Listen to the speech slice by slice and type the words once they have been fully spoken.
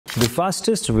The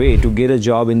fastest way to get a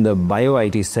job in the bio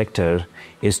IT sector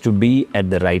is to be at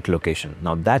the right location.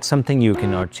 Now that's something you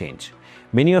cannot change.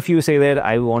 Many of you say that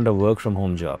I want a work from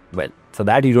home job. Well, for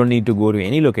that you don't need to go to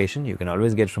any location. You can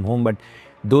always get from home, but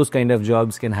those kind of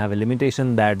jobs can have a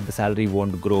limitation that the salary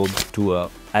won't grow to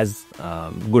as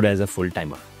good as a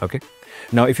full-timer. Okay.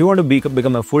 Now, if you want to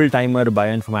become a full-timer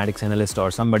bioinformatics analyst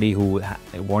or somebody who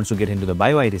wants to get into the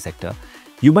bio IT sector,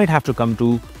 you might have to come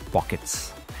to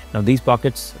pockets. Now, these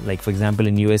pockets, like for example,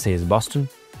 in USA is Boston.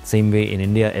 Same way in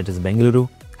India, it is Bengaluru,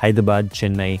 Hyderabad,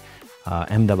 Chennai,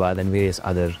 Ahmedabad, and various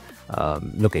other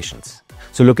locations.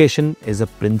 So location is a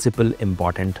principal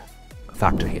important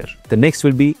factor here. The next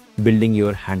will be building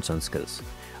your hands-on skills,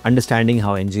 understanding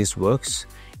how NGS works,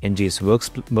 NGS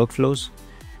workflows,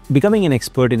 becoming an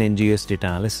expert in NGS data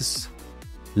analysis,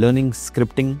 learning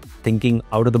scripting, thinking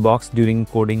out of the box during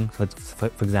coding, for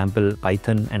example,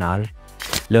 Python and R,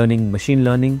 learning machine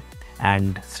learning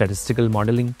and statistical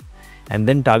modeling, and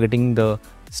then targeting the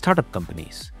startup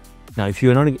companies. Now, if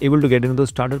you are not able to get into those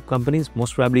startup companies,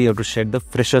 most probably you have to shed the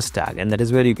freshers tag, and that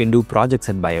is where you can do projects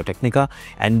at Biotecnika,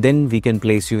 and then we can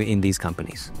place you in these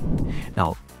companies.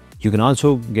 Now, you can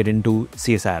also get into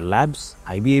CSIR labs,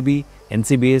 IBAB,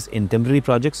 NCBS in temporary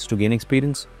projects to gain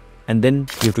experience, and then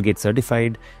you have to get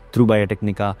certified through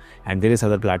Biotecnika and various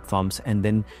other platforms, and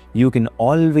then you can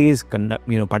always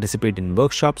participate in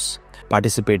workshops,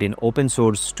 participate in open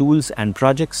source tools and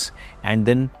projects, and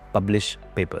then publish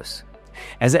papers.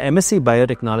 As an MSc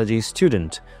Biotechnology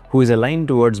student who is aligned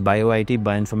towards Bio-IT,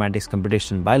 Bioinformatics,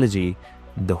 Computational Biology,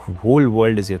 the whole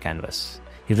world is your canvas.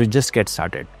 You have to just get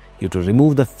started. You have to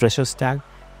remove the freshers tag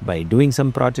by doing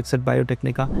some projects at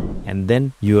Biotecnika, and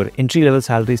then your entry-level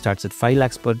salary starts at 5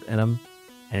 lakhs per annum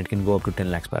and it can go up to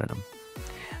 10 lakhs per annum.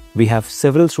 We have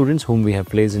several students whom we have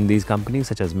placed in these companies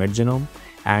such as MedGenome,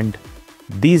 and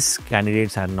these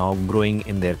candidates are now growing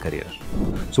in their career.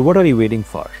 So what are you waiting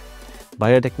for?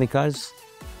 Biotechnika's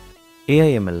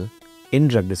AI/ML in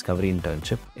drug discovery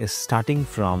internship is starting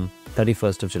from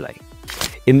 31st of July.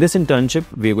 In this internship,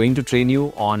 we are going to train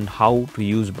you on how to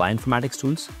use bioinformatics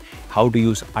tools, how to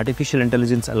use artificial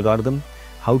intelligence algorithm,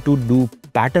 how to do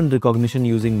pattern recognition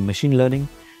using machine learning,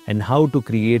 and how to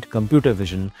create computer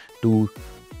vision to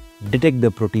detect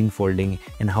the protein folding,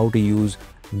 and how to use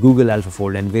Google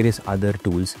AlphaFold and various other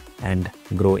tools and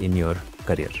grow in your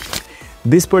career.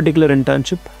 This particular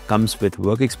internship comes with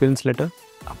work experience letter,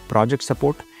 a project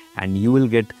support, and you will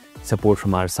get support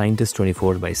from our scientists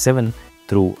 24/7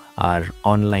 through our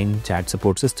online chat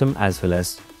support system as well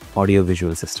as audio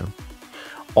visual system.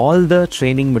 All the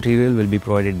training material will be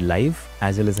provided live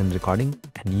as well as in recording,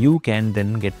 and you can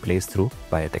then get placed through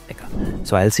Biotecnika.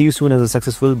 So I'll see you soon as a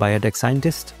successful biotech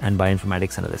scientist and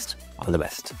bioinformatics analyst. All the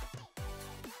best.